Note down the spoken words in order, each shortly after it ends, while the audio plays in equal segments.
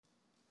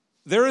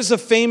There is a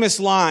famous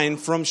line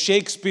from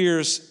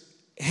Shakespeare's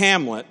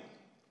Hamlet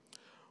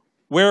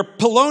where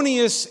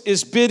Polonius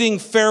is bidding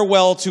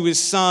farewell to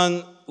his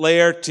son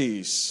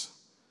Laertes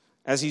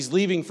as he's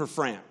leaving for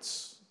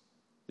France.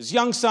 His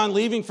young son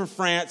leaving for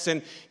France,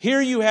 and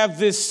here you have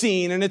this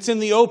scene, and it's in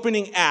the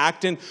opening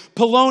act, and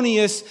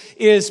Polonius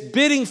is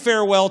bidding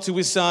farewell to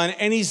his son,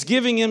 and he's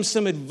giving him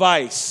some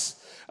advice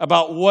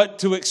about what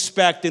to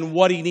expect and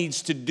what he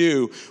needs to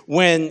do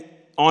when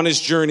on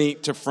his journey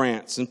to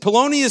France. And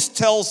Polonius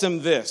tells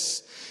him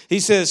this. He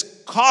says,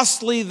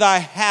 "Costly thy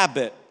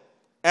habit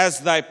as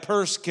thy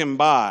purse can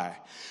buy,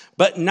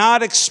 but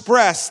not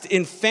expressed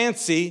in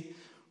fancy,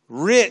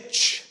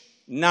 rich,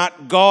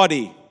 not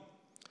gaudy."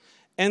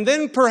 And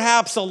then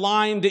perhaps a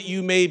line that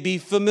you may be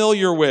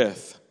familiar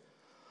with.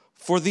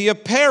 "For the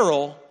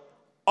apparel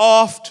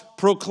oft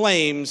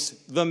proclaims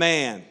the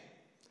man."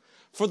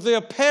 For the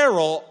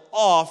apparel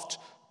oft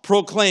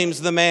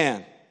proclaims the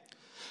man.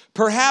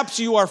 Perhaps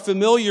you are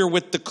familiar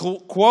with the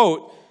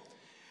quote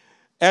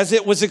as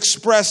it was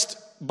expressed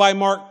by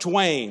Mark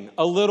Twain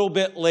a little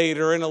bit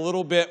later and a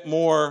little bit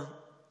more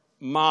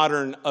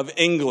modern of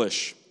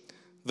English.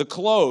 The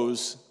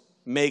clothes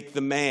make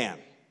the man.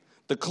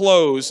 The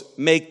clothes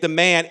make the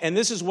man. And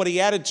this is what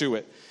he added to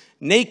it.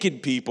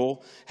 Naked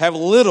people have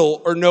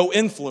little or no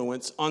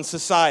influence on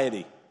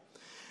society.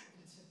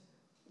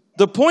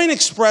 The point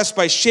expressed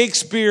by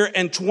Shakespeare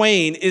and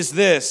Twain is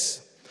this.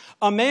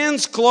 A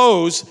man's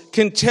clothes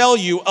can tell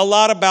you a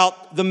lot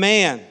about the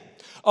man.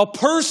 A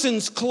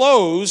person's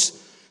clothes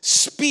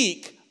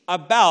speak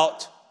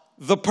about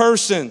the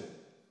person.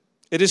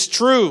 It is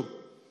true.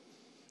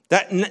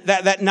 That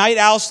nice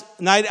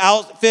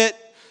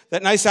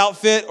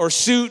outfit or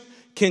suit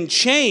can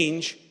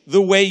change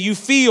the way you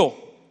feel.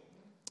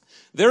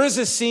 There is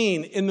a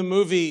scene in the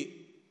movie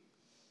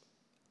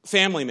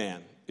Family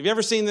Man. Have you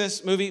ever seen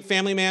this movie,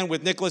 Family Man,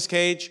 with Nicolas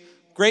Cage?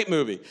 Great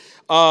movie.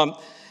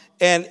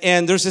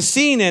 And there's a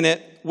scene in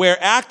it where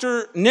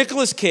actor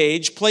Nicolas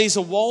Cage plays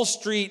a Wall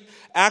Street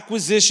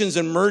acquisitions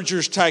and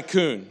mergers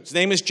tycoon. His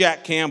name is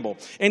Jack Campbell.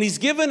 And he's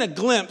given a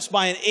glimpse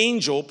by an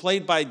angel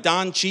played by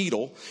Don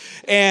Cheadle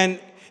and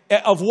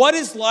of what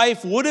his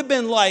life would have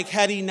been like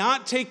had he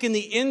not taken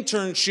the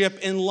internship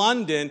in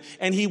London,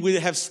 and he would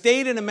have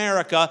stayed in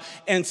America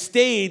and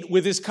stayed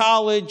with his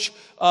college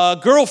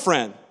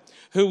girlfriend,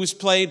 who was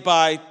played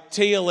by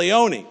Téa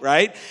Leoni,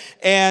 right?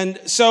 And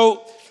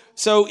so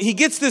he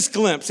gets this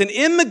glimpse, and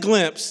in the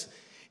glimpse,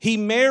 he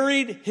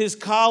married his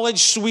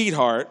college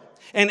sweetheart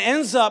and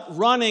ends up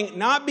running,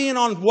 not being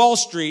on Wall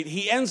Street,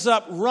 he ends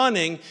up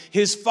running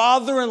his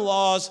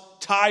father-in-law's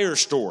tire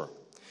store.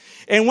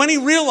 And when he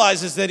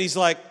realizes that, he's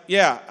like,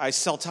 yeah, I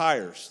sell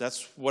tires.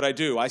 That's what I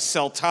do. I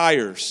sell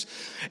tires.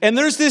 And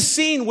there's this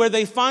scene where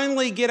they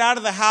finally get out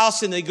of the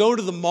house and they go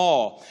to the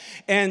mall.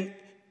 And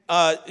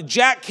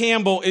Jack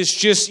Campbell is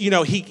just,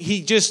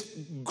 he just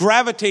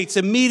gravitates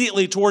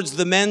immediately towards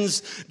the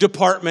men's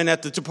department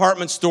at the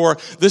department store,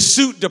 the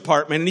suit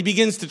department. And he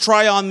begins to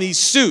try on these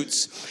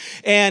suits.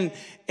 And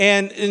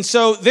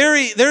so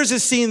there's a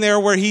scene there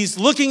where he's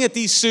looking at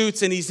these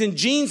suits and he's in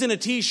jeans and a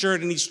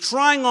t-shirt and he's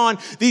trying on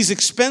these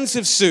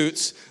expensive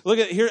suits. Look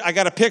at here, I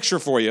got a picture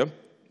for you.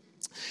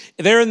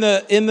 They're in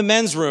the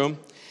men's room,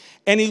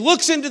 and he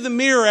looks into the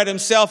mirror at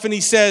himself and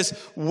he says,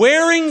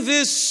 "Wearing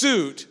this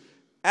suit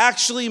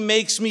actually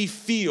makes me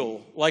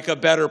feel like a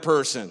better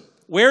person.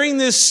 Wearing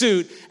this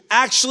suit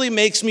actually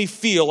makes me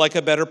feel like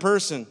a better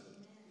person."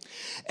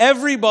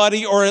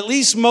 Everybody, or at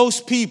least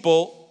most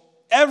people,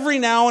 every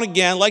now and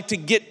again like to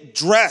get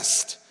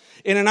dressed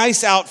in a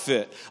nice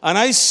outfit, a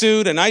nice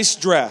suit, a nice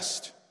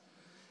dress.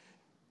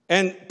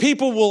 And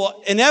people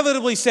will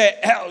inevitably say,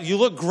 "Oh, you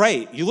look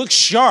great. You look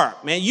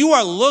sharp, man. You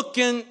are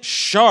looking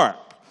sharp."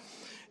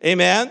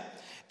 Amen?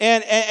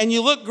 And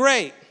you look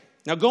great.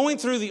 Now, going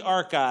through the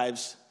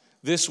archives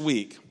this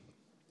week,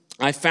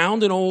 I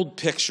found an old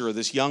picture of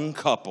this young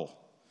couple.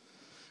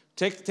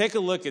 Take a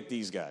look at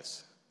these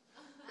guys.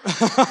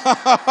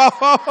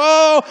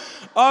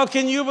 Oh,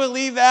 can you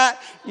believe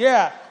that?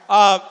 Yeah.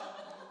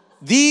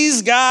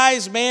 These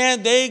guys,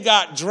 man, they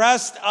got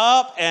dressed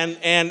up and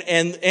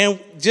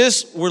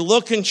just were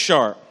looking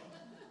sharp.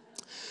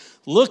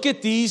 Look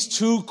at these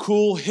two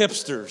cool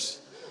hipsters,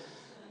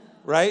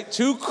 right?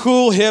 Two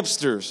cool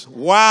hipsters.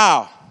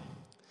 Wow.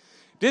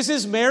 This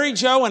is Mary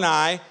Jo and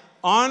I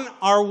on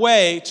our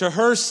way to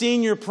her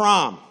senior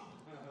prom.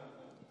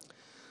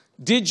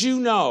 Did you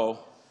know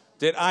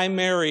that I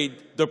married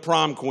the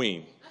prom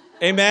queen?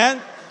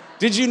 Amen?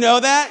 Did you know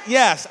that?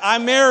 Yes, I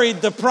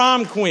married the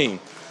prom queen.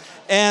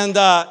 And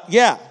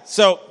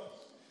so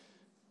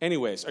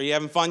anyways, are you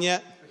having fun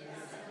yet? Yes.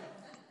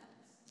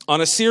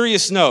 On a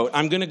serious note,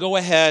 I'm going to go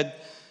ahead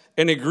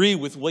and agree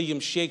with William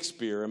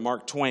Shakespeare and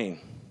Mark Twain,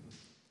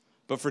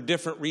 but for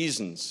different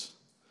reasons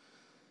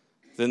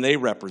than they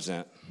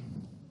represent.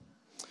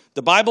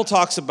 The Bible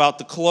talks about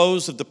the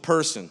clothes of the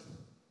person.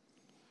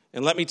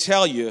 And let me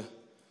tell you,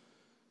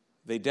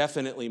 they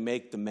definitely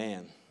make the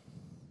man.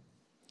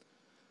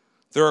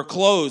 There are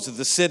clothes of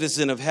the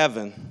citizen of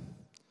heaven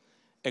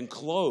and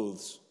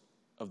clothes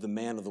of the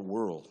man of the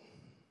world.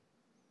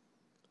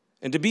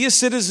 And to be a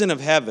citizen of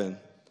heaven,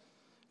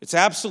 it's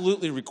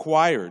absolutely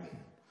required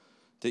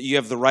that you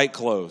have the right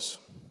clothes,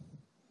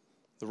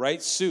 the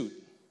right suit,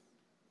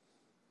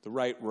 the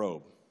right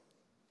robe.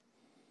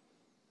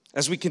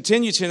 As we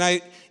continue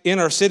tonight in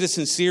our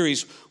Citizen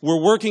series,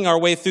 we're working our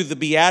way through the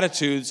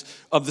Beatitudes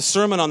of the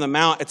Sermon on the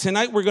Mount. And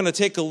tonight we're going to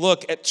take a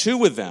look at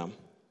two of them.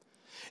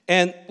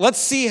 And let's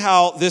see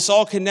how this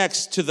all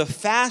connects to the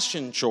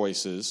fashion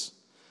choices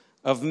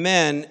of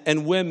men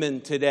and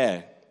women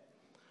today.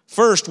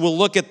 First, we'll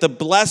look at the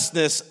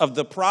blessedness of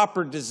the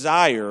proper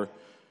desire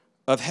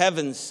of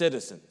heaven's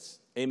citizens.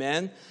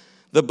 Amen?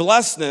 The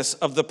blessedness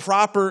of the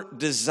proper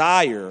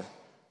desire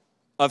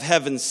of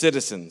heaven's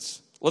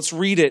citizens. Let's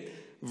read it.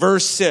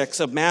 Verse 6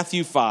 of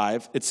Matthew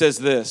 5, it says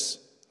this: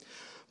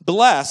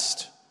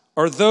 "Blessed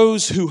are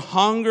those who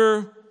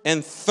hunger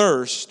and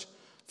thirst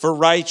for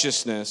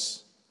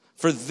righteousness,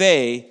 for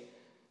they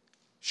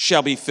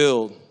shall be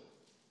filled."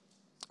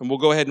 And we'll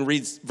go ahead and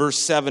read verse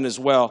 7 as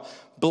well.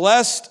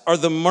 "Blessed are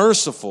the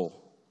merciful,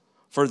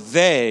 for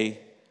they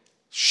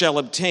shall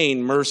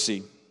obtain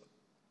mercy."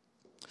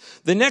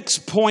 The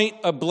next point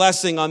of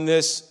blessing on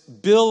this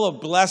bill of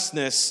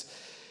blessedness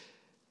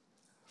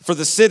for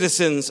the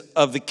citizens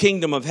of the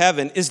kingdom of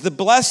heaven is the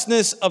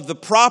blessedness of the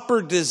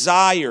proper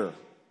desire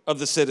of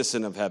the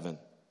citizen of heaven.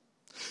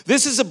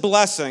 This is a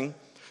blessing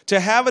to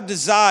have a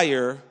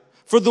desire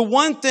for the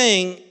one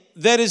thing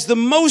that is the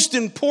most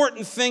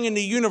important thing in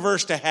the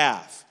universe to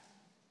have.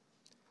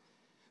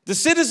 The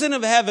citizen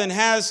of heaven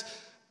has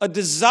a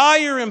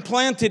desire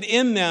implanted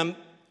in them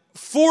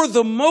for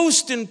the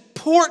most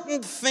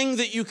important thing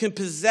that you can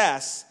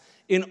possess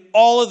in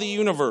all of the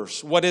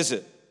universe. What is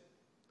it?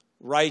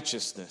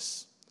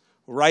 Righteousness.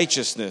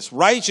 Righteousness.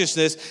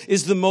 Righteousness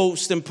is the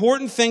most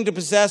important thing to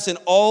possess in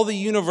all the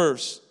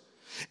universe.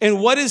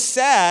 And what is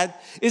sad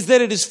is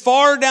that it is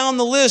far down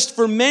the list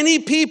for many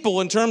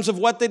people in terms of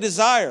what they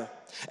desire.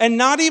 And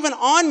not even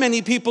on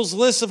many people's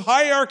lists of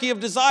hierarchy of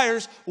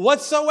desires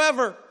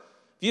whatsoever.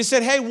 You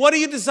said, hey, what do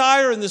you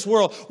desire in this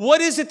world? What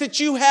is it that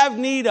you have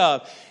need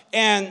of?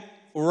 And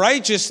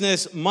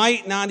righteousness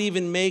might not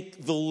even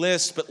make the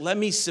list, but let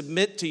me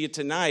submit to you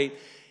tonight,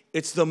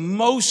 it's the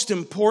most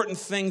important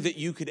thing that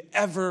you could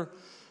ever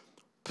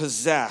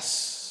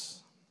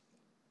possess.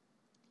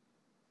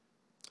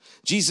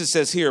 Jesus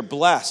says here,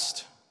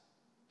 blessed,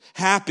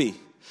 happy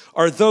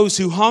are those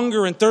who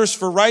hunger and thirst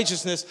for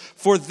righteousness,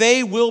 for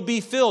they will be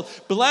filled.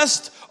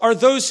 Blessed are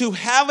those who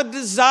have a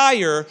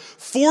desire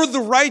for the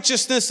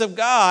righteousness of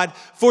God,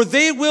 for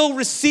they will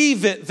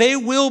receive it. They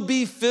will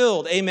be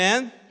filled.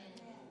 Amen?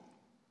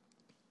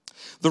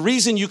 The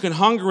reason you can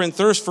hunger and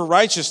thirst for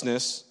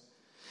righteousness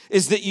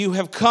is that you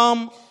have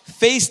come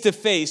face to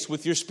face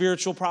with your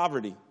spiritual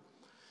poverty.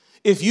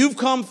 If you've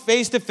come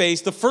face to face,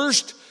 the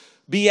first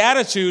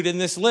beatitude in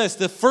this list,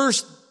 the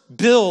first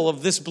bill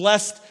of this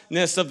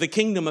blessedness of the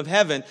kingdom of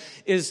heaven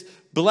is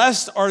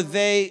blessed are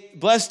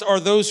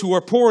those who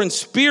are poor in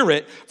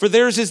spirit, for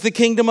theirs is the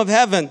kingdom of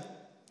heaven.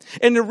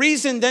 And the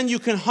reason then you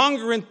can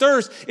hunger and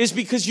thirst is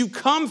because you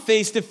come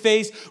face to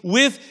face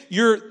with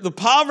the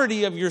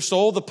poverty of your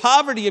soul, the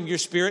poverty of your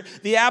spirit,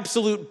 the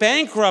absolute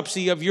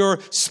bankruptcy of your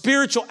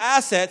spiritual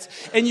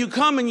assets. And you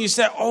come and you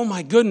say, oh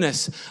my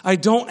goodness, I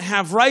don't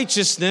have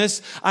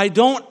righteousness. I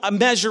don't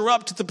measure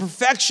up to the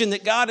perfection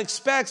that God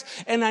expects.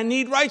 And I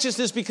need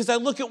righteousness because I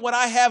look at what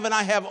I have and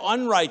I have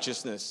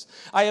unrighteousness.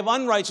 I have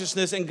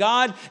unrighteousness and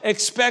God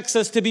expects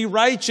us to be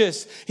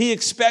righteous. He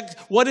expects,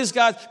 what is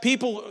God?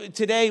 People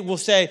today will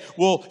say,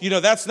 well,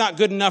 that's not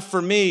good enough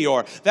for me,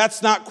 or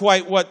that's not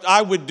quite what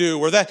I would do,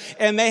 or that.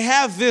 And they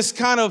have this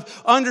kind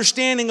of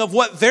understanding of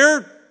what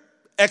their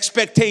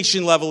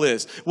expectation level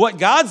is. What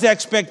God's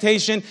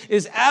expectation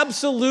is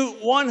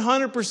absolute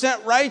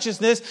 100%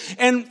 righteousness.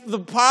 And the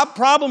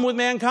problem with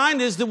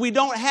mankind is that we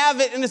don't have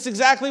it, and it's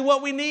exactly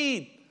what we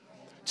need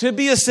to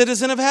be a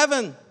citizen of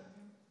heaven.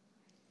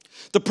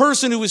 The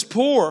person who is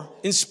poor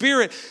in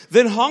spirit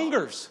then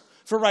hungers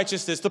for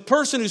righteousness. The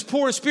person who's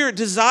poor in spirit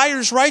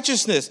desires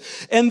righteousness,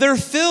 and they're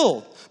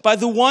filled by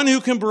the one who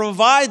can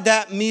provide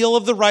that meal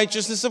of the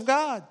righteousness of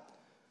God.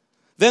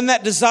 Then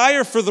that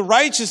desire for the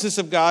righteousness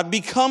of God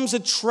becomes a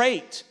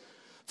trait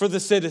for the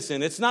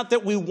citizen. It's not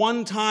that we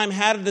one time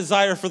had a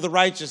desire for the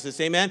righteousness,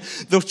 amen?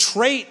 The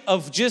trait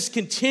of just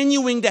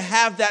continuing to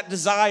have that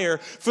desire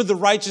for the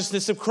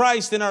righteousness of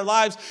Christ in our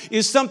lives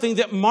is something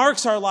that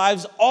marks our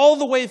lives all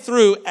the way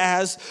through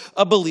as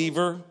a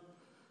believer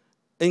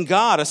in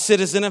God, a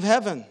citizen of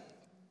heaven.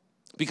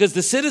 Because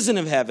the citizen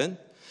of heaven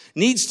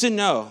needs to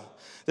know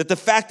that the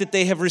fact that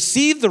they have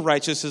received the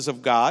righteousness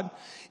of God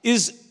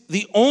is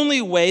the only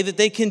way that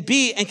they can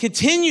be and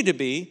continue to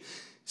be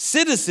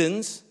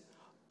citizens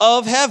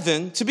of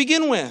heaven to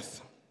begin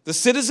with. The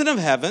citizen of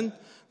heaven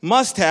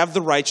must have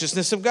the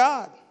righteousness of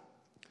God.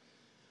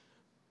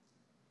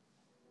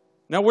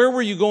 Now, where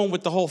were you going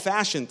with the whole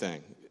fashion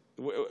thing?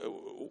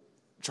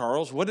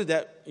 Charles,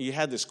 you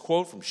had this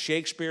quote from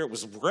Shakespeare. It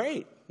was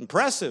great,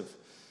 impressive.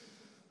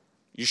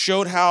 You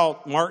showed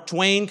how Mark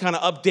Twain kind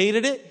of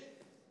updated it.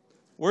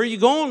 Where are you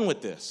going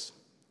with this?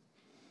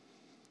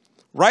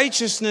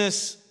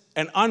 Righteousness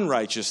and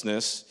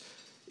unrighteousness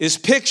is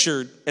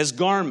pictured as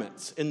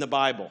garments in the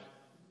Bible.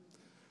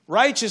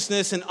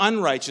 Righteousness and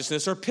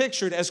unrighteousness are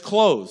pictured as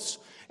clothes,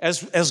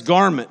 as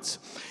garments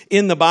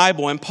in the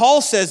Bible. And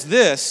Paul says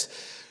this,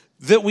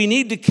 that we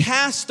need to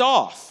cast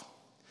off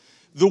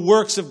the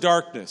works of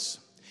darkness.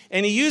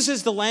 And he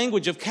uses the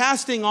language of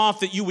casting off,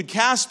 that you would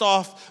cast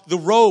off the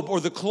robe or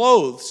the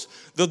clothes,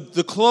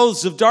 the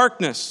clothes of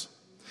darkness.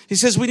 He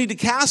says we need to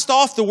cast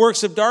off the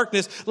works of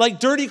darkness like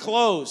dirty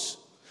clothes.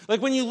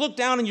 Like when you look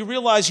down and you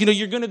realize,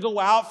 you're going to go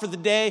out for the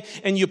day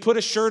and you put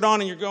a shirt on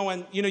and you're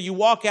going, you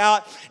walk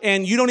out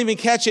and you don't even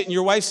catch it. And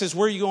your wife says,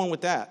 where are you going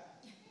with that?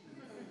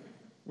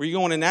 Where are you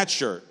going in that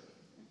shirt?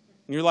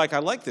 And you're like, I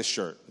like this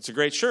shirt. It's a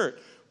great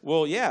shirt.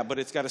 Well, yeah, but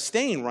it's got a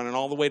stain running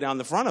all the way down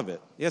the front of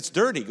it. Yeah, it's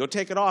dirty. Go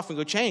take it off and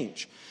go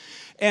change.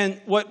 And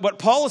what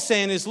Paul is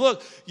saying is,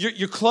 look,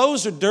 your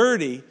clothes are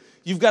dirty.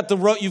 You've got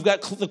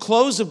the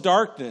clothes of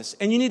darkness,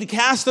 and you need to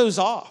cast those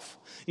off.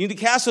 You need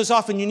to cast those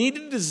off, and you need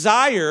to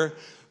desire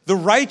the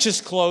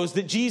righteous clothes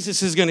that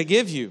Jesus is going to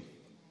give you.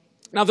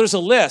 Now, there's a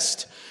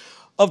list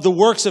of the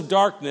works of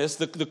darkness,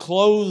 the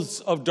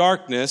clothes of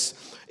darkness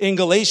in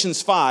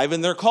Galatians 5,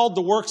 and they're called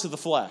the works of the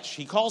flesh.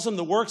 He calls them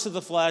the works of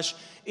the flesh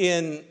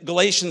in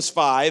Galatians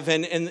 5,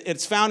 and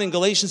it's found in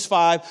Galatians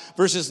 5,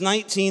 verses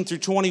 19 through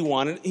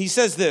 21. And he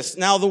says this,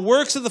 now the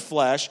works of the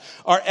flesh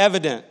are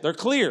evident. They're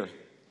clear.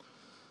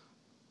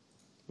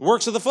 The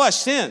works of the flesh,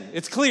 sin,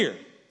 it's clear.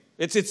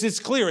 It's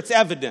clear, it's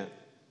evident.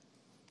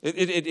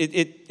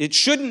 It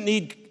shouldn't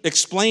need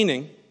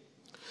explaining,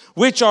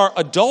 which are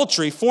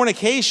adultery,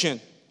 fornication,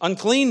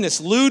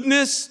 uncleanness,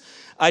 lewdness,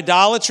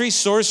 idolatry,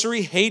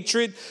 sorcery,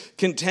 hatred,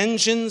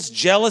 contentions,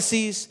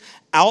 jealousies,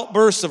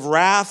 outbursts of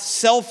wrath,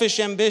 selfish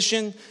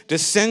ambition,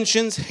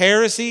 dissensions,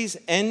 heresies,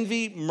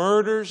 envy,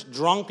 murders,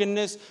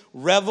 drunkenness,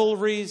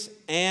 revelries,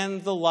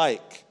 and the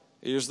like.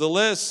 Here's the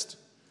list.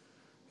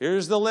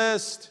 Here's the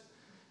list.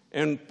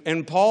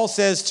 And Paul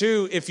says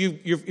too, if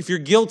you're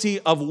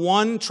guilty of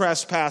one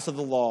trespass of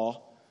the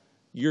law,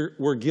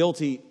 we're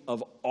guilty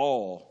of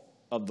all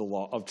of the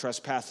law, of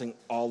trespassing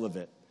all of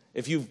it.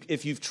 If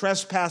you've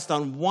trespassed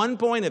on one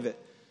point of it,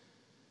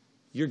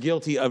 you're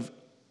guilty of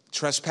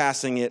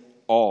trespassing it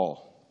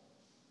all.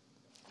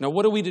 Now,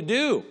 what are we to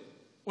do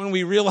when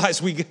we realize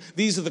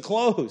these are the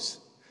clothes?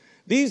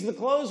 These are the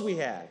clothes we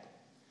had.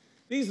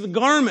 These are the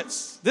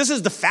garments. This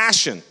is the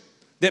fashion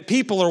that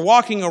people are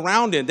walking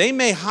around in. They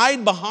may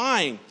hide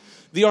behind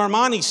the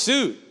Armani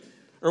suit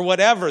or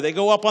whatever. They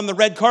go up on the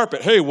red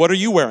carpet. Hey, what are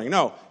you wearing?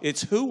 No,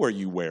 it's who are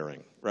you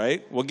wearing,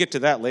 right? We'll get to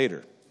that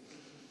later.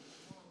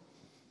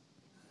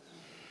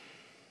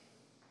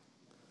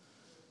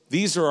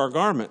 These are our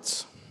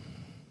garments.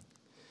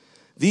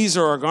 These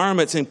are our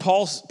garments. And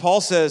Paul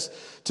says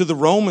to the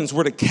Romans,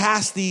 we're to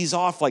cast these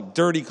off like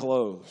dirty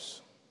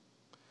clothes.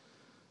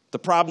 The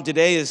problem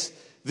today is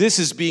this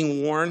is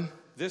being worn.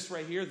 This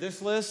right here,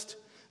 this list,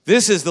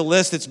 this is the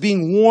list that's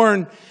being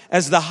worn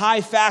as the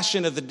high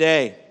fashion of the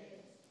day.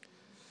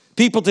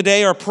 People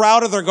today are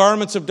proud of their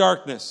garments of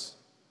darkness.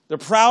 They're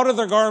proud of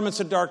their garments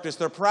of darkness.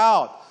 They're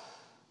proud.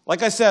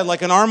 Like I said,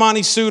 like an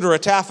Armani suit or a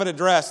taffeta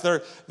dress,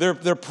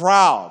 they're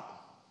proud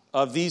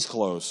of these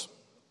clothes.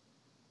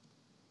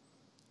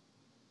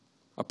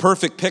 A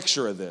perfect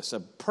picture of this,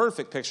 a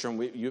perfect picture.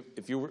 And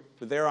if you were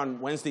there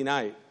on Wednesday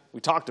night, we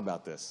talked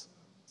about this.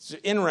 It's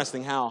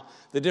interesting how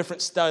the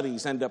different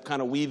studies end up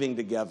kind of weaving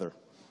together.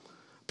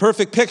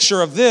 Perfect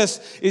picture of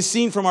this is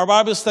seen from our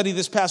Bible study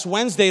this past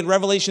Wednesday in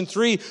Revelation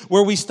 3,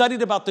 where we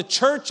studied about the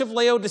church of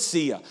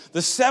Laodicea,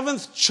 the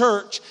seventh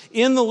church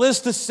in the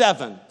list of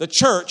seven, the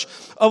church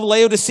of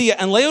Laodicea.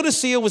 And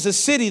Laodicea was a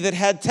city that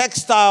had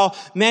textile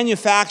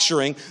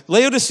manufacturing.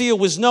 Laodicea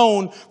was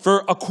known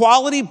for a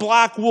quality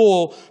black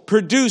wool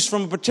produced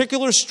from a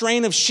particular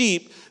strain of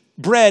sheep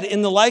bred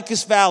in the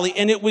Lycus Valley,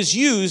 and it was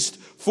used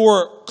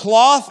for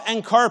cloth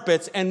and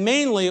carpets, and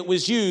mainly it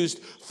was used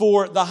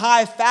for the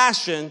high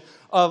fashion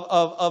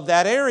of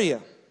that area.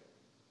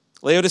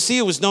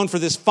 Laodicea was known for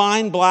this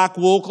fine black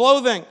wool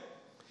clothing.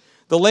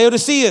 The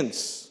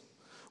Laodiceans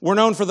were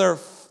known for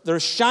their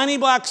shiny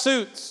black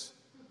suits,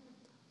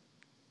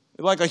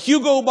 like a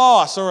Hugo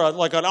Boss or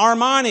like an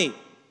Armani.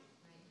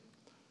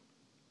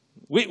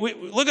 We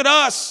look at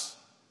us.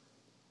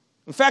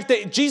 In fact,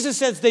 Jesus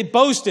says they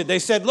boasted. They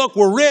said, "Look,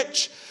 we're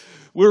rich.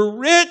 We're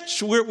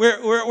rich.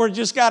 We're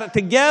just got it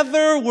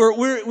together.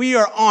 We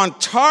are on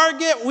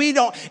target. We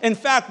don't. In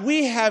fact,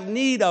 we have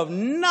need of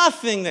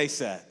nothing," they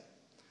said.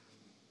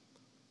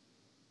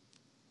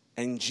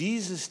 And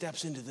Jesus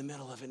steps into the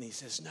middle of it and he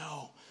says,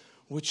 "No,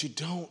 what you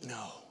don't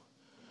know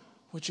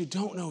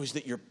is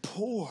that you're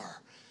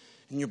poor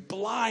and you're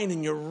blind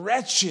and you're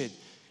wretched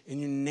and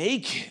you're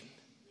naked.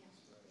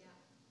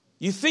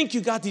 You think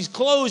you got these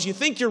clothes. You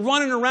think you're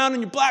running around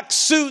in your black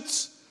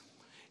suits.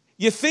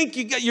 You think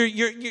you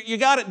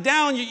got it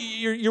down.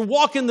 You're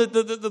walking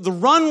the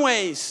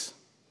runways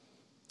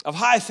of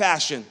high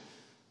fashion.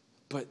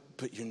 But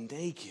you're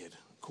naked,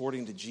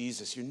 according to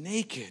Jesus. You're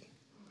naked."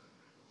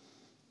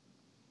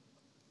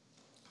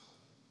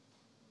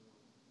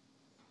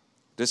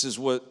 This is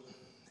what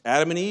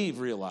Adam and Eve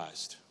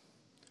realized.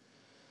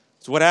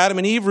 It's what Adam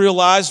and Eve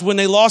realized when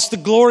they lost the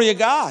glory of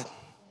God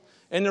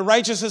and the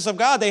righteousness of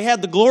God. They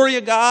had the glory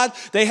of God.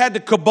 They had the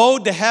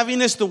kabod, the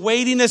heaviness, the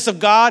weightiness of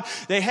God.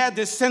 They had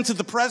this sense of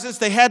the presence.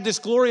 They had this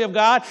glory of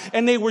God.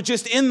 And they were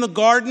just in the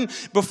garden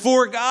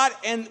before God.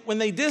 And when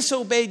they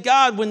disobeyed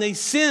God, when they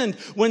sinned,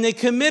 when they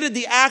committed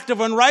the act of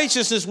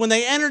unrighteousness, when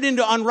they entered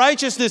into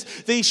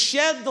unrighteousness, they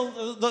shed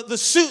the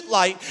suit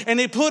light and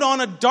they put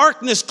on a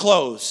darkness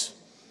clothes.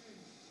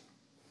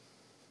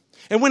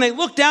 And when they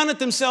looked down at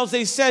themselves,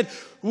 they said,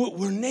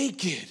 we're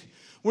naked.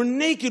 We're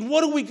naked.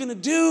 What are we going to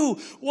do?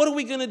 What are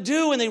we going to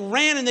do? And they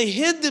ran and they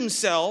hid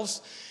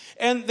themselves.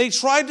 And they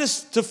tried to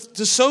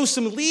sew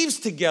some leaves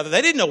together.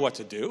 They didn't know what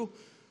to do.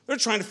 They're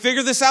trying to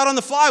figure this out on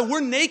the fly. We're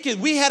naked.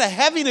 We had a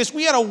heaviness.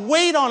 We had a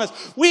weight on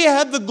us. We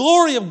had the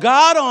glory of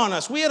God on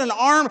us. We had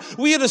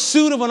a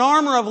suit of an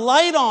armor of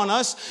light on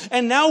us.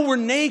 And now we're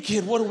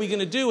naked. What are we going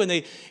to do?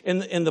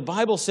 And the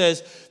Bible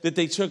says that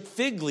they took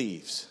fig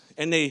leaves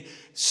and they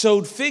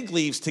sewed fig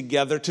leaves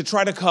together to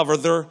try to cover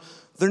their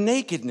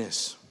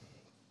nakedness.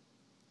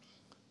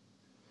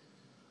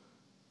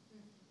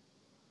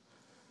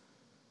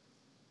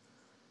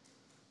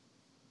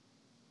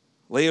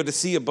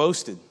 Laodicea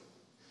boasted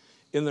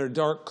in their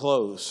dark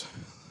clothes.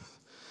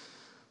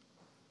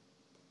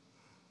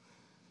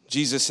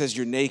 Jesus says,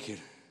 you're naked.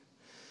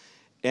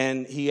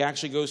 And he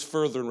actually goes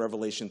further in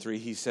Revelation 3.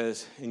 He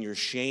says, and your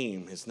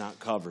shame is not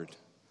covered.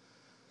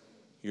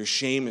 Your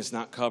shame is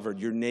not covered.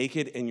 You're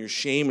naked and your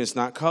shame is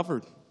not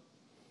covered.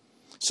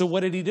 So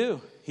what did he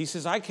do? He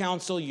says, I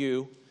counsel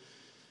you.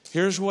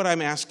 Here's what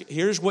I'm asking.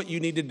 Here's what you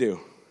need to do.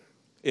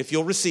 If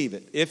you'll receive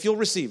it. If you'll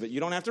receive it. You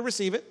don't have to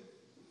receive it.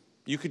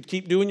 You could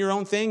keep doing your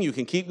own thing. You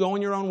can keep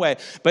going your own way.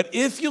 But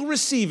if you'll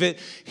receive it,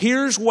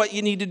 here's what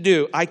you need to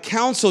do. I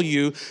counsel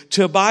you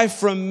to buy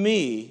from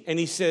me, and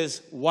he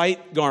says,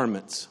 white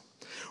garments.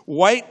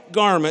 White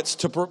garments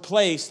to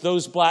replace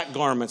those black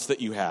garments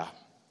that you have.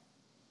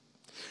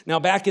 Now,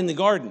 back in the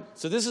garden.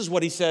 So this is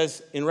what he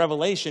says in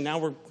Revelation. Now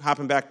we're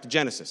hopping back to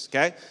Genesis,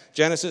 okay?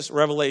 Genesis,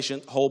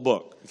 Revelation, whole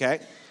book,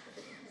 okay?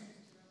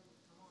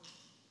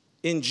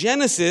 In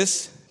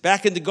Genesis,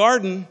 back in the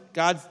garden,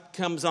 God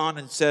comes on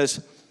and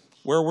says,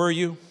 where were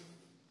you?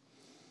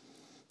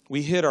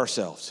 We hid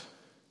ourselves.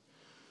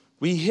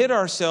 We hid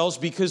ourselves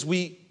because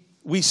we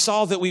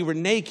saw that we were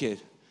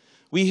naked.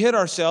 We hid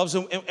ourselves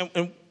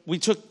and we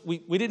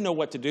didn't know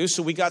what to do,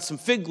 so we got some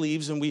fig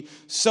leaves and we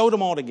sewed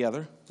them all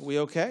together. Are we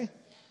okay?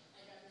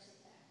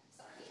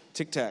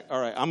 Tic Tac.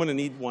 All right, I'm going to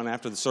need one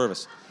after the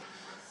service.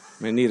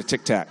 I'm going to need a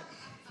Tic Tac.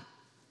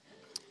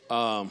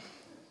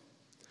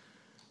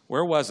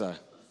 Where was I?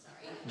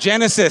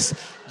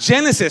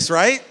 Genesis,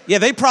 right? Yeah,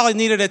 they probably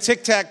needed a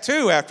Tic Tac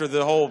too after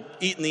the whole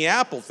eating the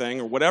apple thing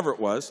or whatever it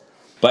was.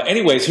 But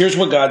anyways, here's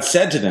what God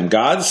said to them.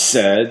 God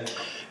said,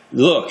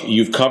 look,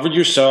 you've covered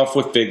yourself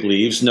with fig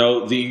leaves.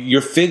 No, your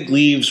fig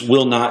leaves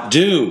will not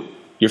do.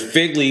 Your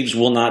fig leaves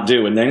will not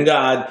do. And then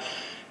God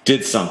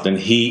did something.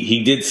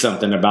 He did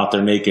something about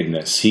their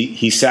nakedness.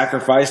 He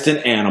sacrificed an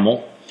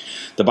animal.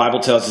 The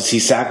Bible tells us he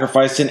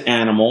sacrificed an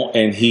animal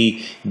and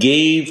he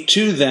gave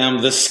to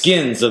them the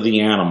skins of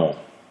the animal.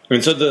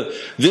 And so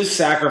this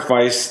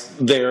sacrifice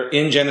there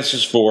in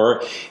Genesis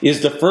 4 is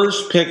the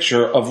first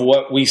picture of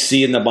what we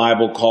see in the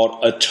Bible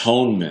called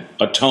atonement.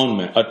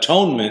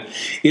 Atonement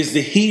is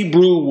the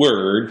Hebrew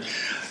word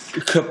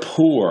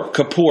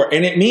Kippur,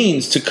 and it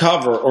means to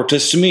cover or to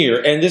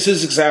smear. And this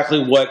is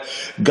exactly what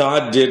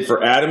God did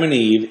for Adam and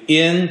Eve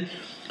in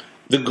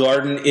the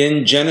garden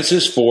in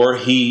Genesis 4.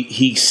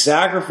 He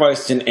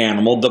sacrificed an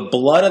animal. The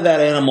blood of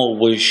that animal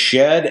was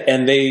shed,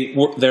 and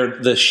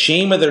the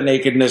shame of their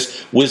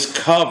nakedness was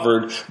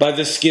covered by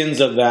the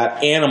skins of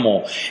that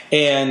animal.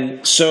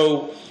 And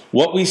so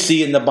what we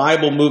see in the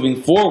Bible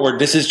moving forward,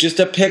 this is just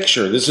a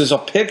picture. This is a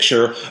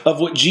picture of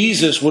what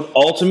Jesus would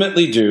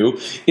ultimately do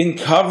in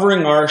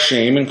covering our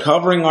shame and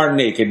covering our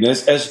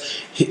nakedness, as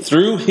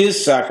through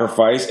his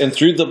sacrifice and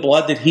through the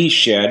blood that he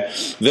shed,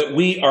 that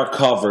we are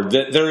covered.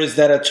 That there is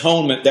that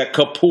atonement, that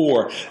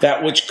kippur,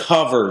 that which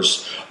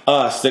covers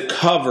us, that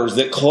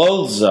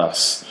clothes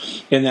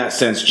us in that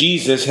sense.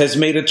 Jesus has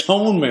made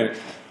atonement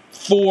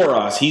for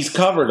us. He's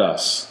covered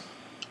us.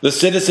 The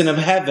citizen of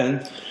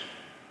heaven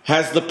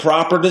has the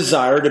proper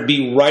desire to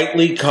be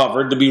rightly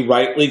covered, to be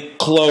rightly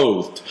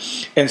clothed.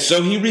 And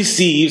so he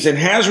receives and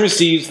has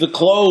received the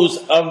clothes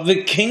of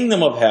the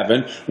kingdom of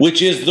heaven,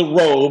 which is the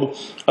robe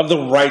of the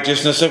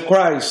righteousness of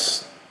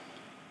Christ.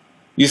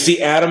 You see,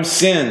 Adam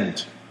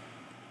sinned.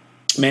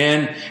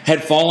 Man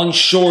had fallen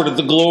short of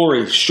the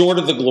glory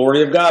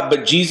of God.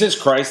 But Jesus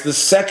Christ, the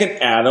second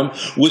Adam,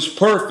 was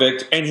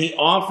perfect, and he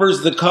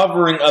offers the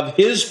covering of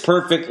his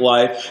perfect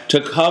life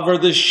to cover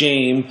the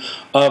shame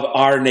of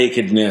our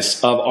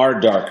nakedness, of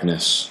our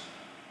darkness.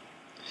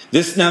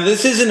 This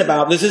isn't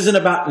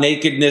about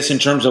nakedness in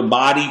terms of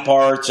body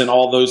parts and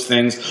all those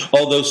things,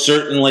 although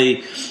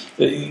certainly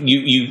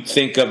you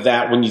think of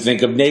that when you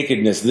think of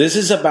nakedness. This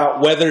is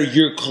about whether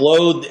you're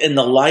clothed in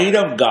the light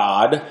of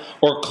God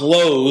or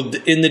clothed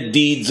in the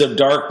deeds of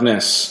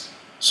darkness.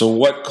 So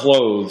what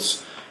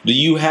clothes do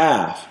you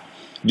have?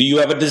 Do you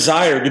have a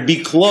desire to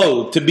be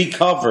clothed, to be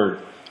covered?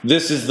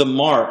 This is the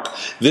mark.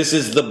 This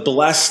is the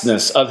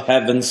blessedness of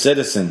heaven's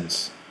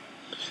citizens.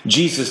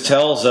 Jesus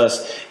tells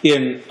us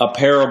in a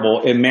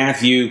parable in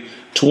Matthew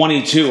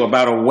 22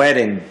 about a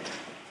wedding.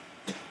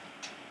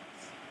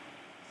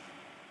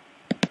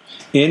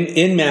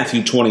 In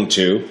Matthew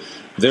 22,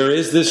 there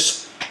is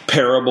this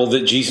parable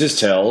that Jesus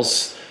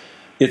tells.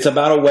 It's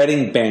about a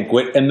wedding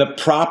banquet and the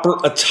proper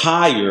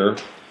attire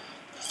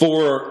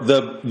for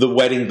the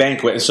wedding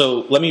banquet. And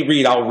so let me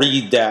read. I'll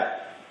read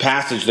that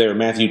passage there,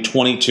 Matthew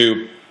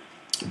 22,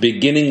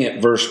 beginning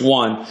at verse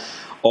 1,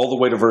 all the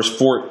way to verse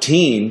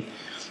 14.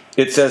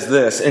 It says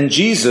this, "And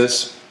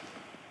Jesus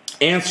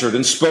answered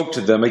and spoke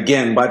to them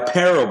again by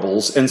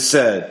parables and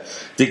said,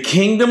 'The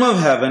kingdom of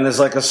heaven is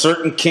like a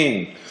certain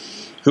king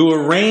who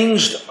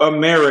arranged a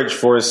marriage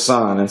for his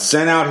son and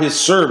sent out his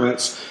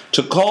servants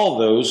to call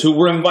those who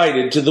were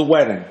invited to the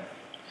wedding.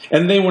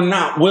 And they were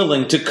not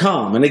willing to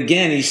come. And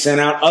again he sent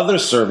out other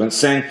servants,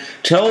 saying,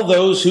 Tell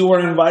those who are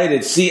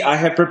invited, see, I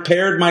have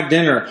prepared my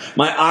dinner.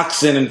 My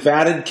oxen and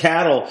fatted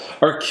cattle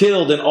are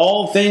killed, and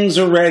all things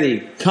are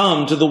ready.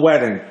 Come to the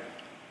wedding.'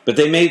 But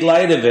they made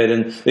light of it,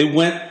 and they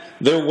went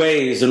their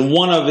ways, and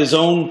one of his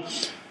own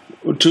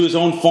to his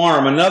own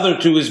farm, another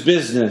to his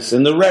business,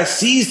 and the rest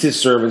seized his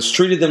servants,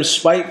 treated them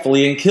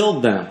spitefully, and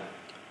killed them.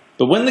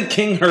 But when the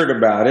king heard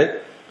about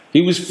it, he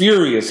was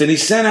furious, and he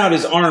sent out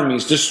his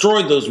armies,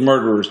 destroyed those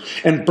murderers,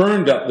 and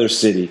burned up their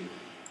city.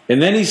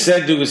 And then he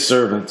said to his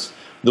servants,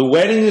 'The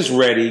wedding is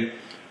ready,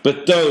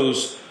 but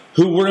those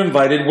who were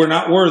invited were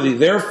not worthy.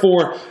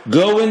 Therefore,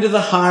 go into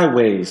the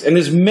highways, and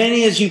as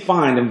many as you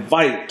find,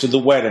 invite to the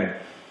wedding.'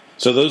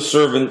 So those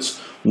servants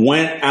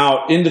went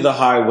out into the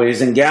highways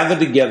and gathered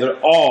together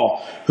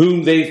all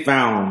whom they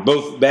found,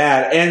 both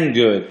bad and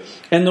good.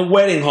 And the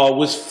wedding hall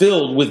was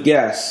filled with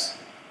guests.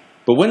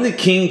 But when the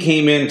king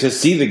came in to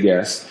see the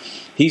guests,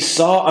 he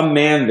saw a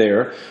man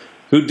there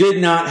who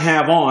did not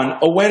have on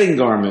a wedding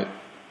garment.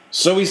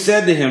 So he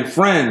said to him,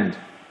 'Friend,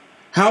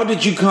 how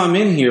did you come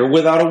in here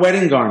without a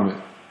wedding garment?'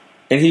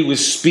 And he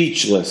was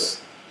speechless.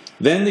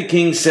 Then the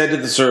king said to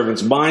the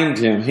servants, 'Bind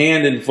him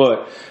hand and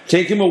foot,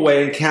 take him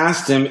away and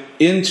cast him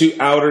into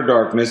outer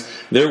darkness.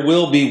 There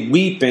will be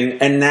weeping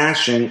and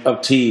gnashing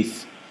of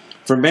teeth.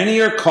 For many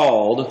are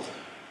called,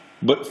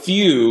 but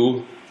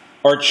few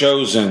are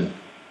chosen.'"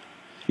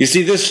 You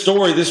see, this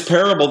story, this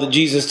parable that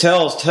Jesus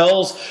tells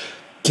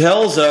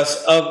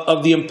us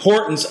of the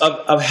importance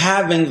of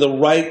having the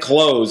right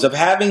clothes, of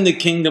having the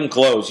kingdom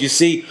clothes. You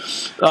see,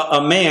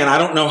 a man, I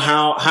don't know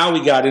how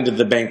he got into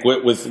the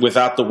banquet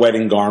without the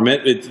wedding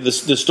garment. The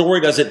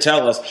story doesn't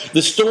tell us.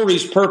 The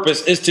story's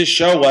purpose is to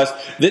show us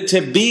that to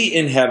be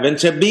in heaven,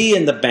 to be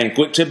in the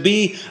banquet, to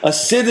be a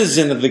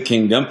citizen of the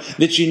kingdom,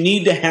 that you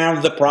need to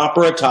have the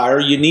proper attire,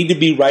 you need to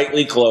be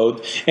rightly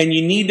clothed, and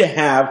you need to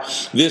have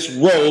this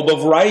robe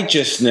of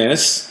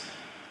righteousness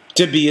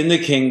to be in the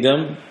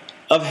kingdom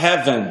of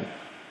heaven.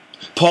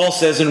 Paul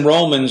says in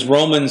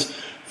Romans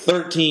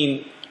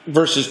 13,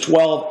 verses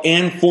 12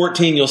 and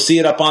 14, you'll see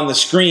it up on the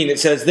screen. It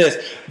says this,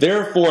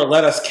 "Therefore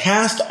let us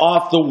cast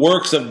off the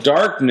works of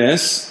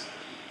darkness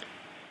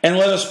and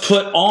let us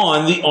put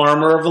on the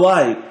armor of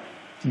light.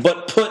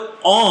 But put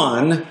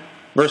on,"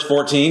 verse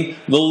 14,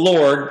 "the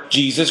Lord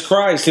Jesus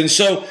Christ." And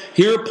so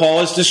here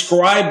Paul is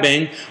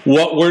describing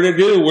what we're to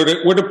do.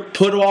 We're to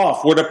put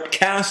off, we're to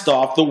cast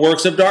off the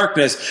works of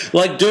darkness,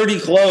 like dirty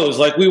clothes,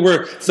 like we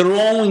were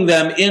throwing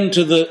them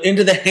into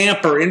the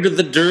hamper, into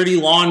the dirty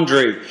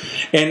laundry.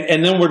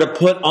 And then we're to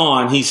put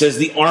on, he says,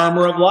 the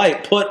armor of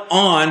light. Put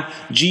on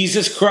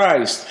Jesus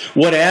Christ.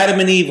 What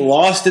Adam and Eve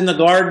lost in the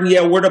garden,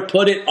 we're to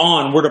put it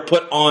on. We're to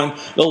put on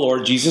the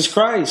Lord Jesus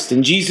Christ.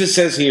 And Jesus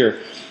says here,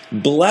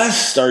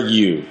 "Blessed are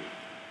you,"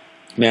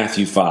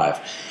 Matthew 5,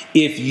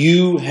 "if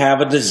you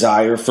have a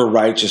desire for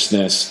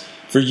righteousness,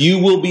 for you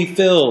will be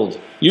filled."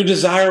 Your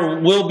desire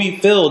will be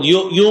filled.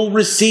 You'll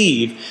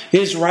receive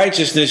his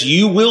righteousness.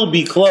 You will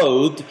be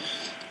clothed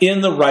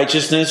in the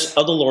righteousness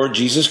of the Lord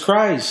Jesus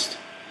Christ.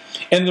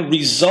 And the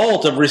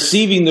result of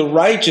receiving the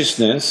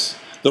righteousness,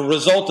 the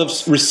result of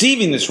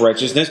receiving this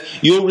righteousness,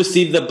 you'll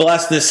receive the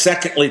blessedness,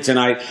 secondly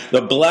tonight,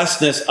 the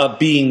blessedness of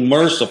being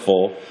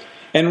merciful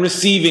and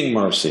receiving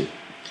mercy.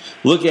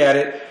 Look at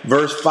it,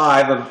 verse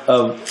 7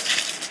 of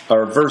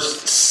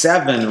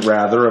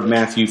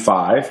Matthew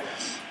 5.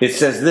 It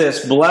says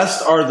this,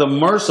 "Blessed are the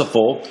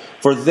merciful,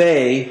 for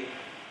they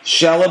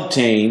shall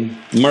obtain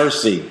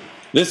mercy."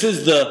 This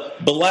is the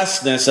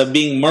blessedness of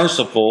being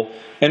merciful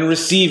and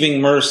receiving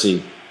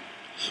mercy.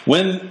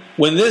 When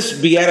this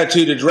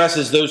beatitude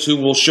addresses those who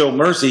will show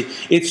mercy,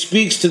 it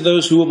speaks to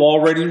those who have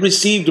already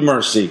received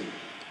mercy.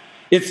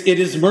 It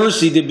is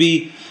mercy to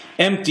be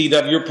emptied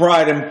of your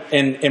pride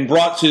and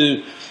brought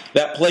to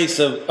that place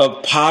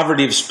of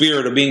poverty of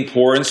spirit, of being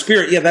poor in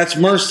spirit. That's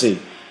mercy.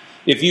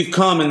 If you've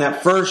come in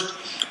that first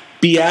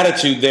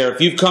beatitude there, if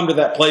you've come to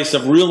that place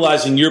of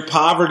realizing your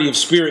poverty of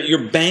spirit, your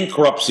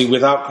bankruptcy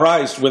without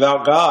Christ,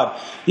 without God,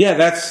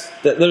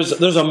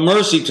 there's a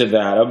mercy to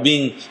that, of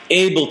being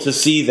able to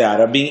see that,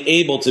 of being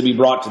able to be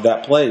brought to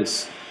that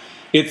place.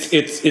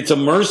 It's a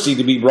mercy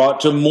to be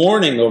brought to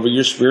mourning over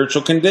your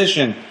spiritual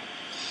condition.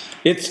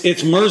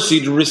 It's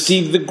mercy to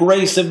receive the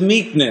grace of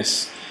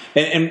meekness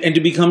and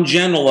to become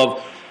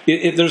gentle.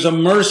 There's a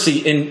mercy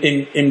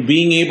in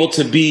being able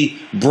to be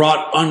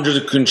brought under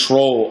the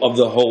control of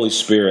the Holy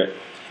Spirit.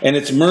 And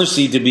it's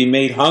mercy to be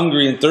made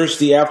hungry and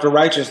thirsty after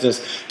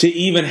righteousness, to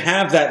even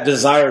have that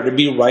desire to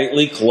be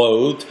rightly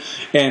clothed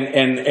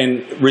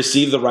and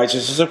receive the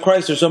righteousness of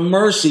Christ. There's a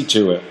mercy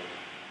to it.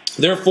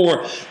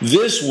 Therefore,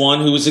 this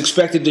one who is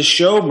expected to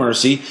show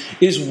mercy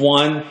is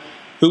one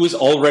who has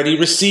already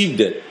received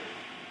it.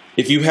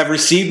 If you have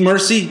received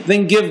mercy,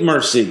 then give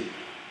mercy.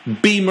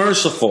 Be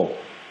merciful.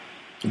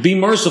 Be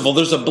merciful.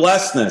 There's a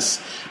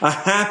blessedness, a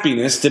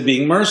happiness to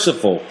being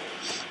merciful.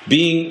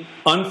 Being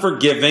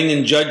unforgiving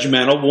and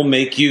judgmental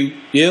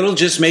it'll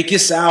just make you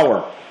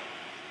sour.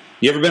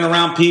 You ever been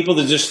around people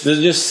that they're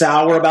just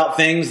sour about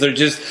things? There's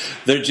just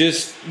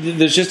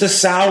a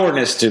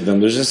sourness to them.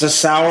 There's just a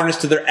sourness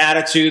to their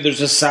attitude.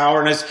 There's a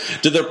sourness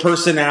to their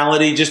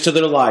personality, just to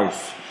their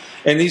life.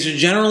 And these are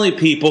generally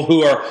people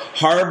who are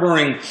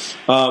harboring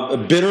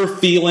bitter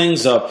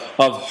feelings of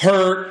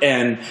hurt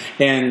and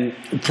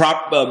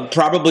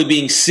probably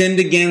being sinned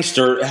against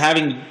or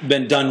having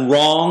been done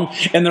wrong.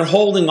 And they're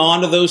holding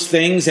on to those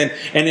things. And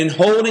in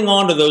holding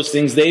on to those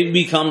things, they've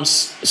become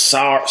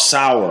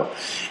sour.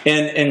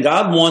 And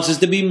God wants us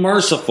to be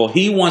merciful.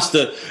 He wants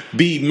to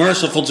be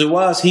merciful to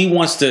us. He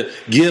wants to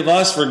give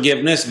us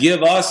forgiveness,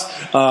 give us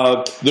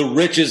the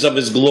riches of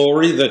His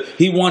glory.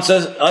 He wants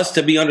us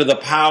to be under the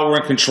power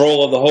and control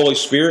of the Holy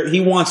Spirit.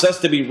 He wants us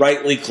to be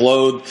rightly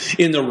clothed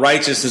in the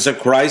righteousness of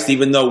Christ,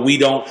 even though we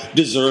don't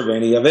deserve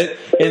any of it.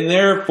 And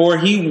therefore,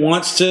 He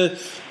wants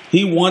us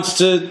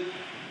to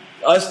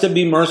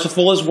be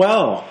merciful as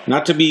well,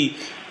 not to be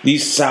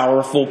these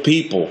sorrowful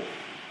people.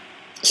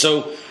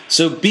 So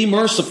be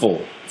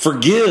merciful.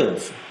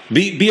 Forgive.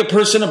 Be a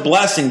person of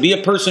blessing. Be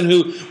a person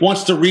who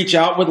wants to reach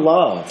out with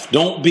love.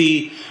 Don't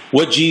be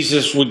what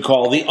Jesus would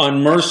call the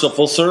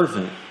unmerciful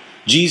servant.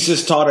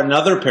 Jesus taught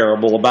another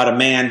parable about a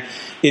man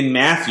in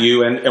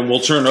Matthew, and we'll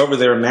turn over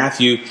there in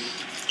Matthew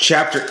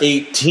chapter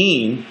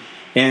 18,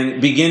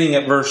 and beginning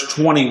at verse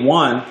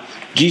 21,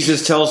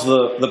 Jesus tells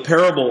the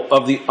parable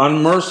of the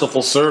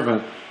unmerciful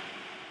servant.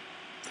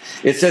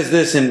 It says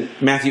this in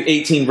Matthew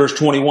 18, verse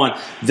 21,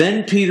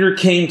 "Then Peter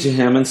came to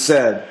him and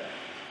said,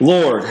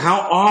 'Lord,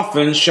 how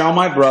often shall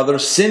my brother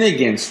sin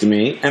against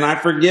me, and I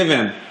forgive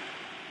him?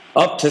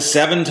 Up to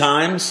 7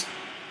 times?'"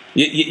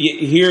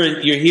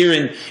 You're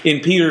hearing in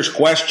Peter's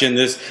question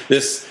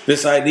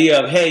this idea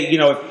of, hey,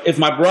 if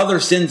my brother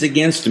sins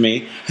against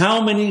me,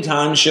 how many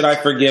times should I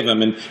forgive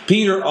him? And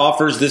Peter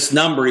offers this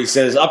number. He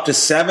says, up to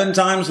 7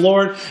 times,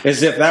 Lord,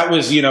 as if that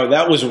was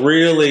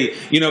really,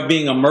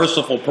 being a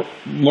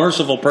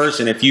merciful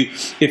person. If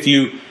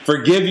you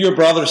forgive your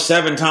brother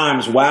 7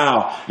 times,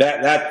 wow,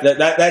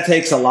 that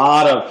takes a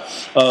lot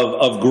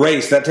of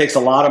grace. That takes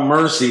a lot of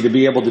mercy to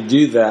be able to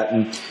do that.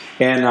 And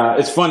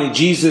it's funny,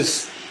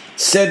 Jesus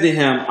said to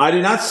him, "I do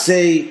not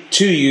say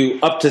to you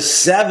up to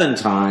 7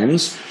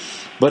 times,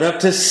 but up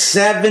to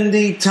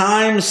 70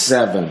 times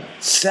 7.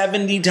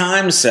 70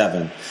 times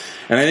 7.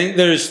 And I think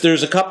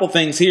there's a couple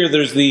things here.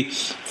 There's the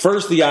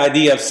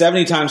idea of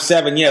 70 times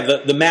 7. Yeah,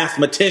 the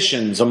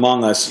mathematicians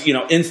among us,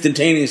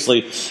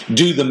 instantaneously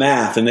do the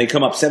math, and they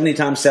come up 70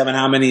 times 7.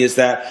 How many is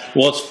that?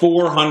 Well, it's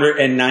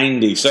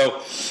 490.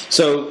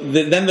 So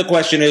then the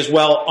question is,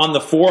 well, on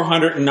the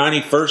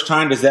 491st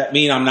time, does that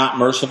mean I'm not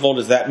merciful?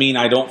 Does that mean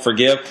I don't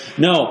forgive?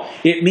 No,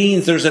 it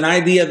means there's an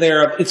idea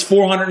there of it's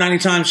 490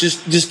 times.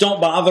 Just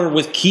don't bother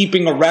with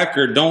keeping a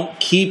record. Don't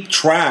keep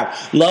track.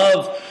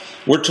 Love.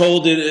 We're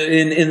told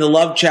in the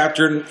love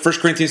chapter in 1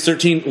 Corinthians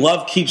 13,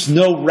 love keeps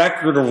no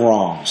record of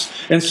wrongs.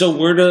 And so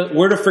we're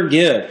to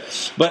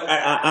forgive. But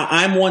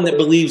I'm one that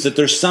believes that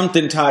there's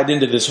something tied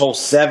into this whole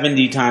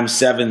 70 times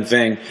 7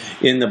 thing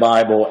in the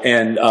Bible.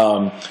 And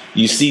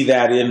you see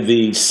that in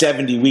the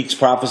 70 weeks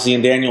prophecy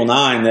in Daniel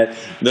 9, that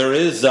there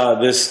is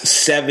this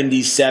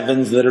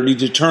 77s that are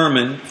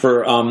determined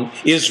for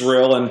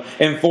Israel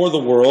and for the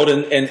world.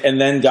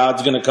 And then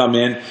God's going to come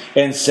in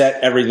and set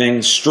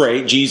everything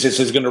straight. Jesus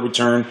is going to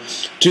return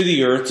to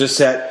the earth to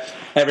set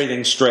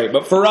everything straight.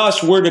 But for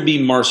us, we're to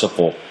be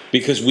merciful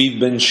because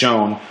we've been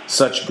shown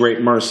such great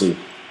mercy.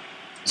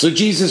 So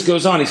Jesus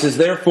goes on. He says,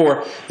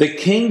 "Therefore, the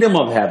kingdom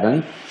of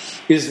heaven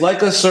is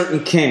like a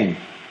certain king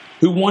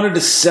who wanted to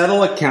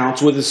settle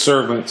accounts with his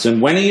servants.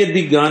 And when he had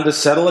begun to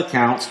settle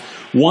accounts,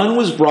 one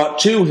was brought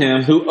to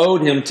him who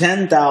owed him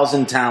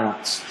 10,000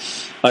 talents.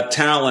 A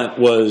talent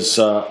was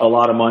a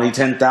lot of money.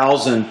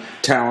 10,000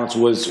 talents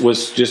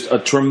was just a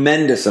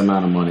tremendous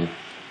amount of money.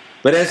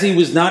 But as he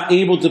was not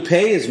able to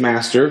pay his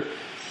master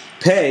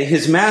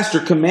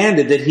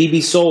commanded that he be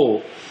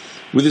sold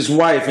with his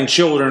wife and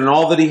children and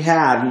all that he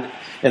had,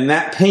 and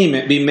that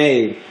payment be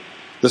made.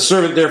 The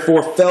servant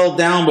therefore fell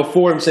down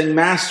before him, saying,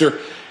 'Master,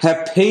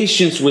 have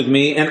patience with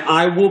me, and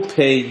I will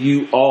pay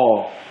you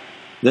all.'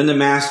 Then the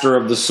master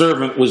of the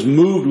servant was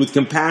moved with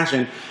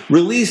compassion,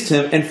 released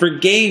him, and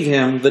forgave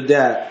him the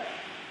debt.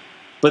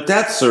 But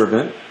that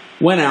servant,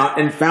 went out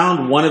and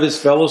found one of his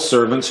fellow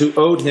servants who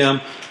owed him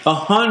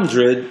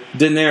 100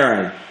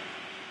 denarii.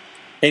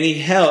 And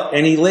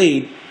he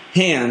laid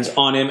hands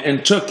on him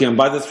and took him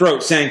by the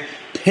throat, saying,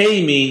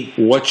 "Pay me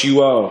what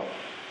you owe."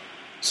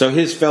 So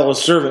his fellow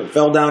servant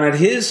fell down at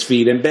his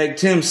feet and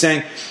begged him,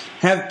 saying,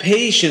 "Have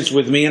patience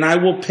with me, and I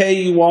will pay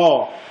you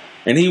all."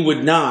 And he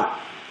would not,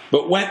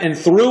 but went and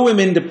threw him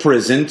into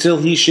prison till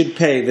he should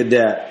pay the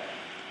debt.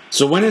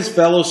 So when his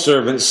fellow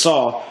servants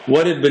saw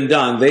what had been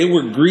done, they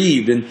were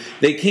grieved, and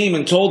they came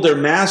and told their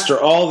master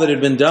all that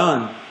had been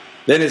done.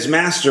 Then his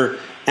master,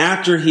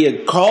 after he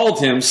had called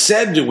him,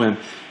 said to him,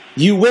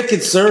 "You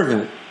wicked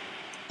servant,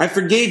 I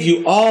forgave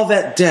you all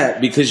that debt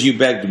because you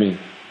begged me.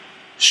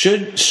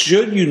 Should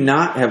you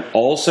not have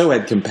also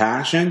had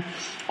compassion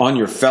on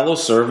your fellow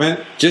servant,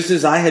 just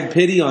as I had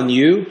pity on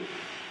you?"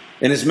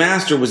 And his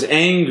master was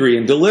angry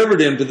and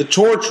delivered him to the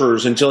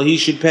torturers until he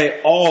should pay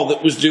all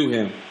that was due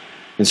him.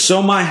 And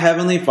so my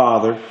heavenly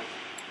Father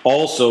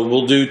also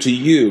will do to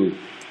you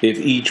if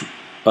each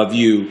of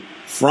you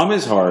from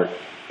his heart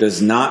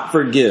does not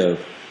forgive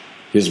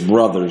his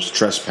brother's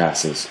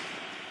trespasses.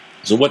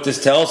 So what this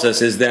tells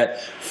us is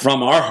that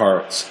from our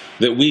hearts,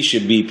 that we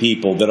should be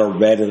people that are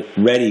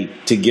ready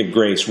to give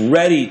grace,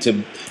 ready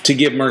to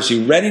give mercy,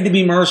 ready to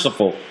be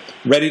merciful,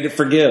 ready to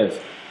forgive.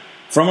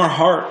 From our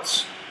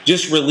hearts.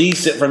 Just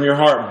release it from your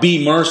heart.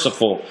 Be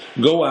merciful.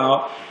 Go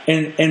out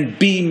and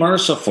be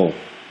merciful.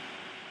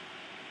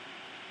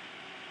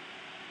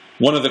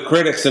 One of the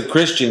critiques of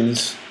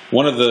Christians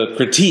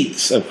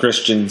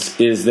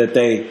is that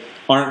they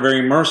aren't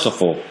very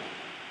merciful.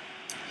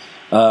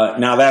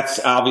 Now that's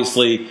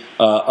obviously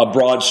a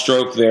broad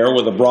stroke there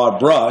with a broad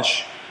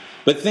brush,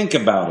 but think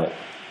about it.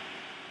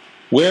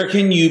 Where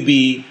can you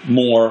be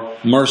more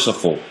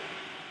merciful?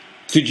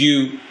 Could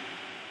you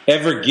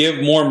ever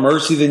give more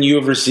mercy than you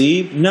have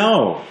received?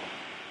 No.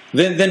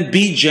 Then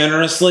be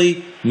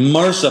generously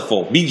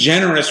merciful. Be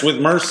generous with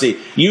mercy.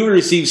 You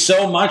receive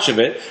so much of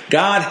it.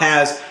 God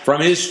has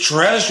from his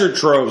treasure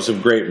troves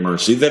of great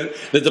mercy that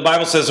the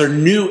Bible says are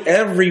new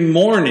every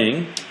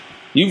morning.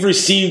 You've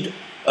received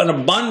an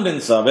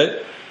abundance of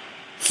it.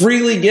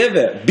 Freely give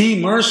it. Be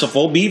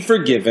merciful. Be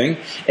forgiving.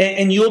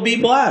 And you'll be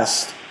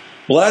blessed.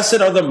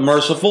 Blessed are the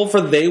merciful, for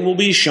they will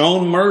be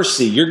shown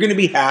mercy. You're going to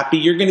be happy.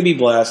 You're going to be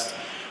blessed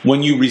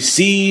when you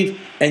receive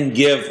and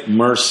give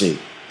mercy.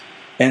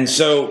 And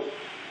so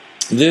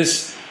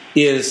this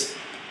is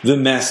the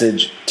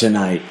message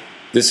tonight.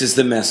 This is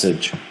the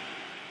message.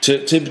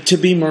 To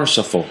be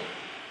merciful.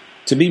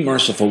 To be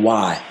merciful.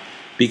 Why?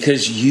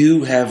 Because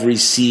you have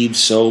received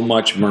so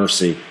much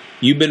mercy.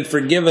 You've been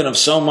forgiven of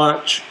so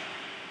much.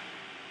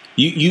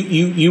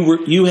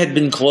 You had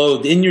been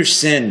clothed in your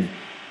sin,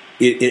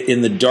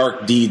 in the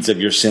dark deeds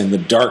of your sin, the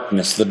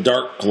darkness, the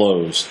dark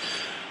clothes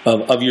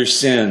of your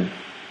sin.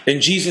 And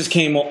Jesus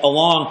came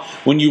along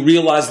when you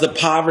realized the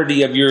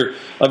poverty of your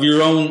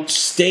own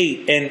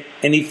state,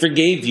 and he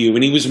forgave you,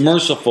 and he was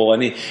merciful,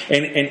 and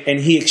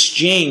he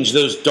exchanged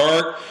those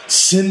dark,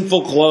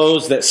 sinful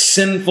clothes, that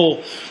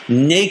sinful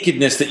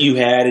nakedness that you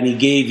had, and he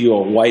gave you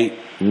a white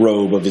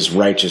robe of his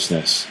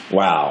righteousness.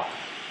 Wow.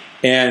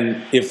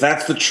 And if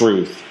that's the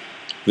truth,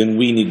 then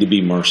we need to be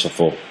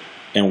merciful,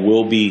 and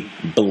we'll be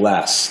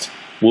blessed.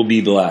 We'll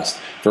be blessed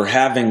for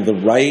having the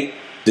right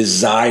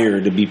desire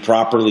to be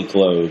properly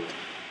clothed.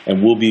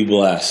 And we'll be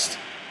blessed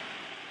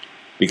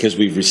because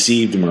we've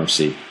received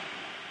mercy.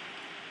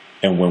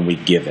 And when we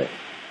give it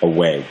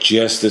away,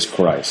 just as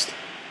Christ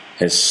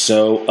has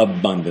so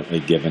abundantly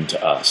given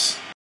to us.